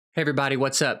Hey everybody,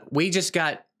 what's up? We just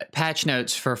got patch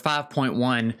notes for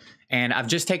 5.1 and I've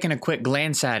just taken a quick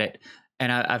glance at it and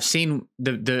I've seen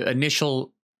the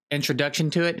initial introduction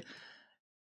to it.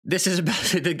 This is about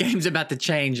the game's about to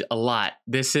change a lot.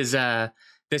 This is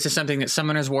something that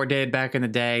Summoner's War did back in the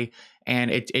day,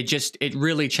 and it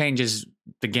really changes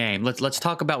the game. Let's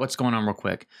talk about what's going on real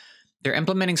quick. They're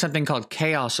implementing something called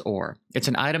Chaos Ore. It's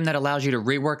an item that allows you to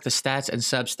rework the stats and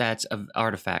substats of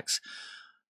artifacts.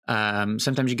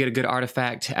 Sometimes you get a good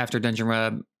artifact after dungeon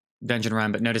run,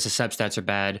 but notice the substats are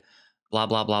bad. Blah,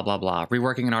 blah, blah, blah, blah.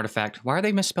 Reworking an artifact. Why are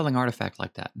they misspelling artifact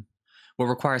like that? Will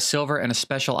require silver and a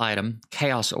special item,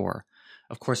 Chaos Ore.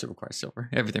 Of course it requires silver.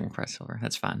 Everything requires silver.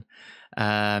 That's fine.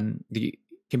 Can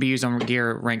be used on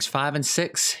gear ranks 5 and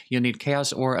 6. You'll need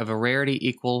Chaos Ore of a rarity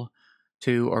equal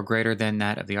to or greater than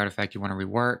that of the artifact you want to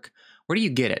rework. Where do you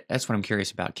get it? That's what I'm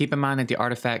curious about. Keep in mind that the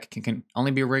artifact can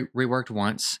only be reworked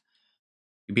once.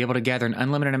 You'll be able to gather an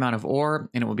unlimited amount of ore,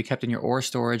 and it will be kept in your ore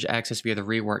storage, accessed via the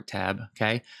rework tab,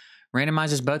 okay?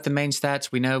 Randomizes both the main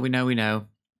stats. We know.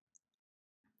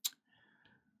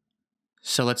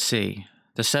 So let's see.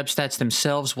 The substats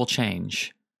themselves will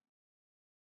change.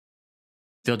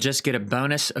 They'll just get a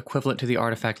bonus equivalent to the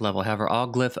artifact level. However,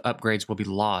 all glyph upgrades will be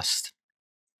lost.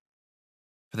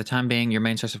 For the time being, your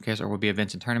main source of chaos ore will be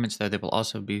events and tournaments, though they will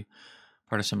also be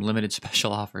part of some limited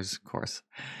special offers, of course.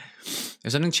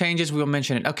 If something changes, we will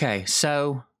mention it. Okay,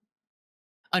 so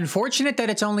unfortunate that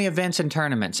it's only events and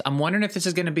tournaments. I'm wondering if this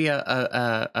is going to be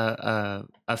a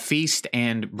feast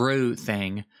and brew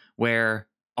thing where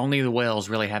only the whales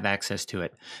really have access to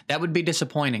it. That would be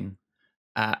disappointing.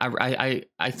 I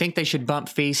think they should bump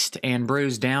feast and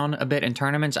brews down a bit in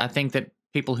tournaments. I think that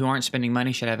people who aren't spending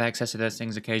money should have access to those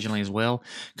things occasionally as well,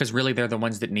 because really they're the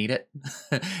ones that need it.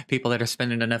 People that are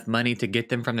spending enough money to get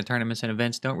them from the tournaments and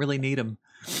events don't really need them.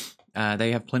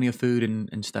 They have plenty of food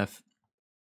and stuff.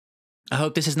 I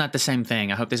hope this is not the same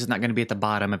thing. I hope this is not going to be at the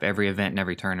bottom of every event and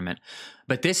every tournament.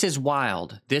 But this is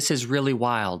wild. This is really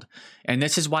wild. And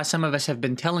this is why some of us have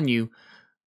been telling you,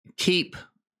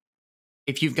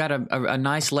 if you've got a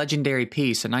nice legendary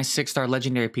piece, a nice 6-star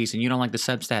legendary piece, and you don't like the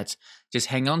substats, just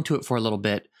hang on to it for a little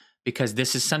bit, because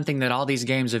this is something that all these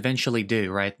games eventually do,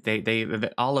 right? They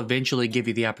all eventually give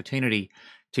you the opportunity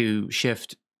to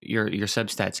shift your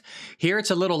substats. Here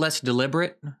it's a little less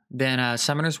deliberate than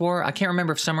Summoner's War. I can't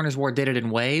remember if Summoner's War did it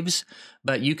in waves,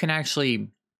 but you can actually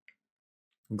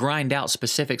grind out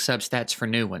specific substats for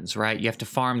new ones, right? You have to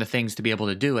farm the things to be able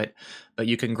to do it, but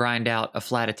you can grind out a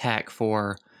flat attack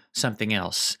for something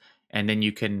else, and then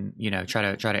you can,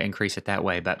 try to increase it that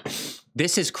way. But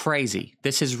this is crazy.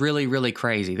 This is really, really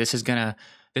crazy. This is gonna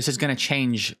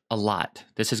change a lot.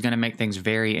 This is gonna make things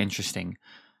very interesting.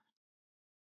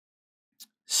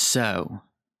 So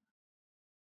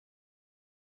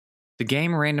the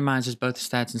game randomizes both the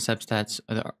stats and substats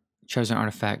of the chosen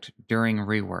artifact during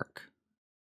rework.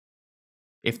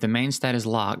 If the main stat is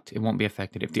locked, it won't be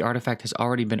affected. If the artifact has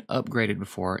already been upgraded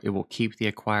before, it will keep the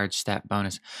acquired stat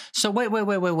bonus. So wait.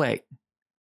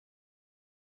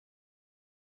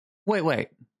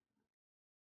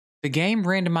 The game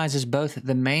randomizes both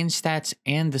the main stats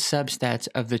and the substats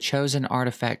of the chosen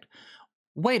artifact.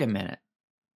 Wait a minute.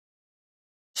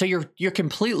 So you're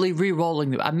completely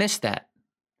re-rolling I missed that.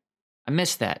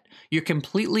 You're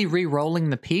completely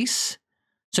re-rolling the piece?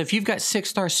 So if you've got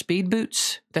 6-star speed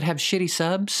boots that have shitty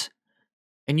subs,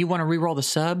 and you want to reroll the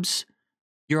subs,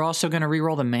 you're also going to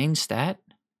reroll the main stat?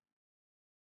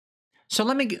 So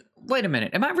wait a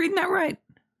minute. Am I reading that right?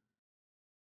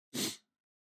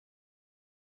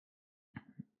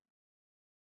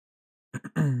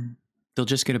 They'll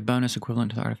just get a bonus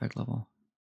equivalent to the artifact level.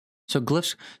 So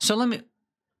glyphs.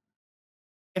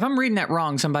 If I'm reading that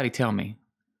wrong, somebody tell me.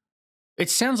 It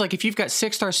sounds like if you've got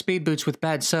 6-star speed boots with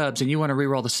bad subs and you want to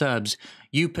reroll the subs,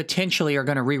 you potentially are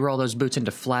going to reroll those boots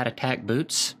into flat attack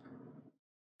boots,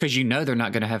 because they're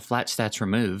not going to have flat stats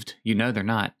removed. They're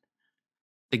not.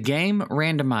 The game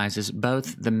randomizes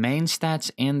both the main stats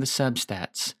and the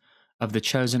substats of the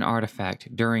chosen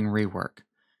artifact during rework.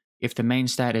 If the main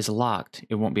stat is locked,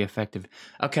 it won't be effective.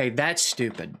 Okay, that's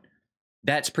stupid.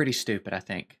 That's pretty stupid, I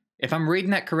think. If I'm reading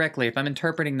that correctly, if I'm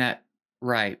interpreting that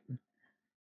right,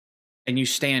 and you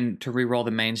stand to reroll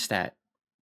the main stat,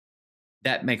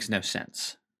 that makes no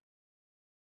sense.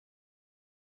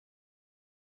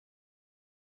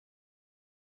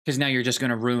 Because now you're just going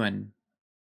to ruin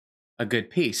a good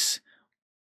piece.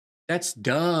 That's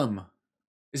dumb.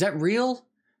 Is that real?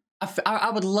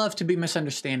 I would love to be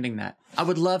misunderstanding that.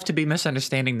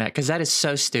 Because that is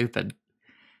so stupid.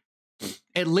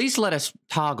 At least let us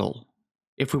toggle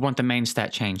if we want the main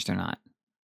stat changed or not.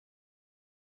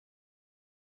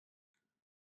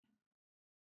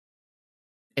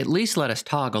 at least let us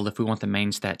toggle if we want the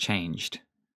main stat changed.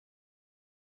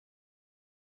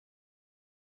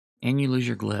 And you lose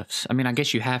your glyphs. I mean, I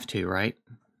guess you have to, right?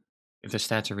 If the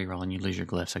stats are rerolling, you lose your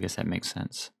glyphs. I guess that makes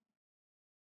sense.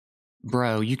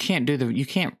 Bro, you can't do the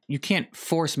you can't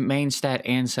force main stat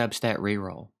and substat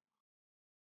reroll.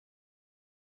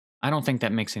 I don't think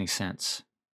that makes any sense.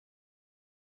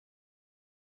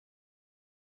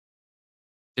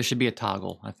 There should be a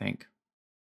toggle, I think.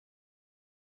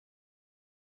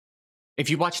 If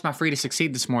you watched my Free to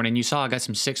Succeed this morning, you saw I got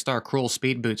some 6-star Cruel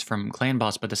Speed Boots from Clan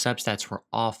Boss, but the substats were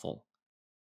awful.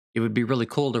 It would be really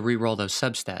cool to re-roll those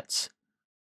substats,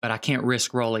 but I can't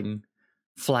risk rolling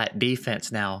flat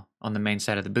defense now on the main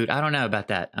side of the boot. I don't know about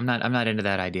that. I'm not into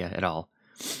that idea at all.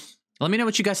 Let me know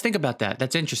what you guys think about that.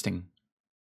 That's interesting.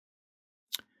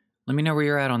 Let me know where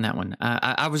you're at on that one.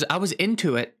 I was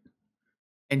into it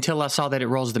until I saw that it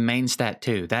rolls the main stat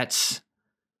too.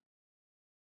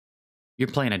 You're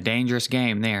playing a dangerous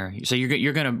game there. So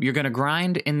you're gonna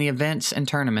grind in the events and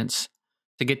tournaments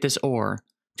to get this ore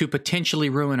to potentially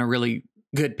ruin a really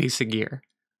good piece of gear.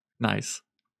 Nice.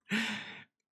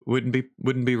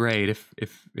 Wouldn't be raid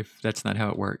if that's not how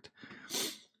it worked.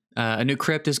 A new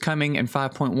crypt is coming in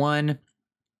 5.1.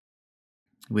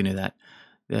 We knew that.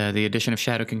 The addition of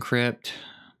Shadowkin Crypt.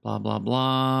 Blah blah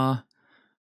blah.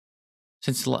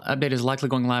 Since the update is likely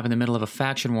going live in the middle of a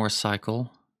faction war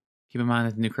cycle, keep in mind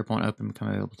that the new crypt won't become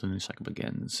available until the new cycle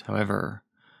begins. However,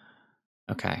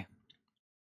 okay.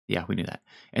 Yeah, we knew that.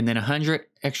 And then 100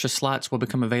 extra slots will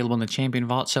become available in the champion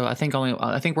vault. So I think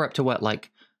we're up to what,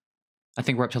 like, I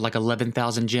think we're up to like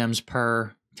 11,000 gems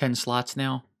per 10 slots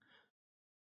now.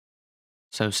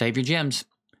 So save your gems.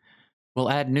 We'll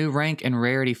add new rank and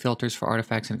rarity filters for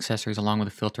artifacts and accessories, along with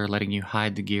a filter letting you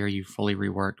hide the gear you fully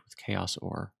reworked with Chaos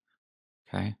Ore.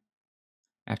 Okay.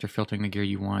 After filtering the gear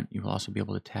you want, you will also be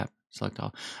able to tap select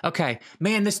all. Okay,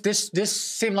 man, this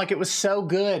seemed like it was so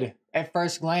good at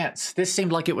first glance. This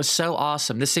seemed like it was so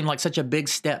awesome. This seemed like such a big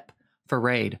step for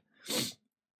Raid.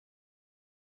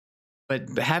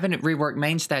 But having it rework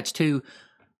main stats too,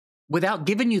 without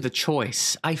giving you the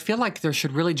choice, I feel like there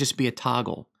should really just be a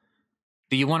toggle.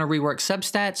 Do you want to rework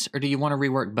substats or do you want to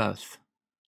rework both?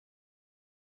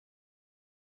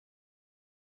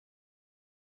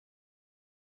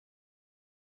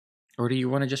 Or do you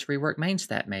want to just rework main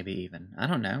stat maybe even? I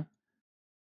don't know.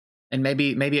 And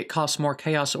maybe it costs more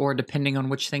Chaos Ore depending on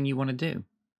which thing you want to do.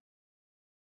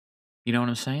 You know what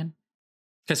I'm saying?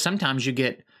 Because sometimes you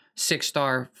get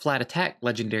 6-star flat attack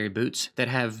legendary boots that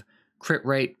have crit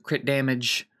rate, crit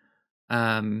damage,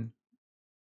 attack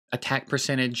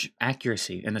percentage,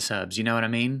 accuracy in the subs. You know what I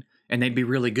mean? And they'd be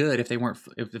really good if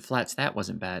the flat stat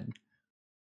wasn't bad.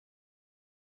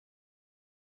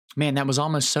 Man, that was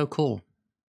almost so cool.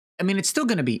 I mean, it's still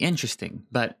going to be interesting,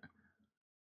 but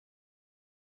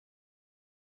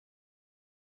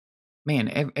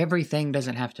man, everything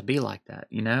doesn't have to be like that,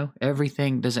 you know?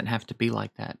 Everything doesn't have to be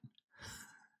like that.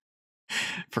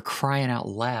 For crying out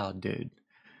loud, dude.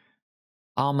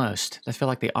 Almost. I feel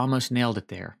like they almost nailed it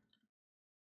there.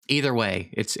 Either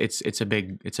way, it's a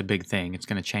big thing. It's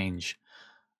going to change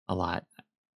a lot.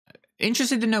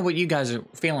 Interested to know what you guys are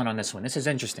feeling on this one. This is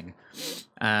interesting.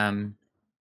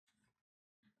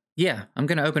 Yeah, I'm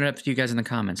going to open it up to you guys in the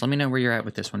comments. Let me know where you're at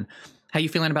with this one. How you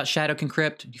feeling about Shadowkin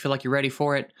Crypt? Do you feel like you're ready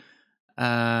for it?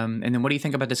 And then what do you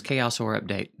think about this Chaos Ore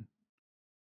update?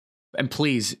 And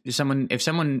please, if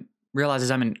someone realizes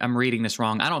I'm reading this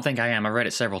wrong, I don't think I am. I've read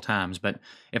it several times, but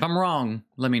if I'm wrong,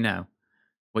 let me know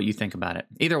what you think about it.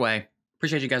 Either way,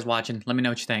 appreciate you guys watching. Let me know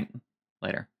what you think.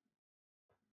 Later.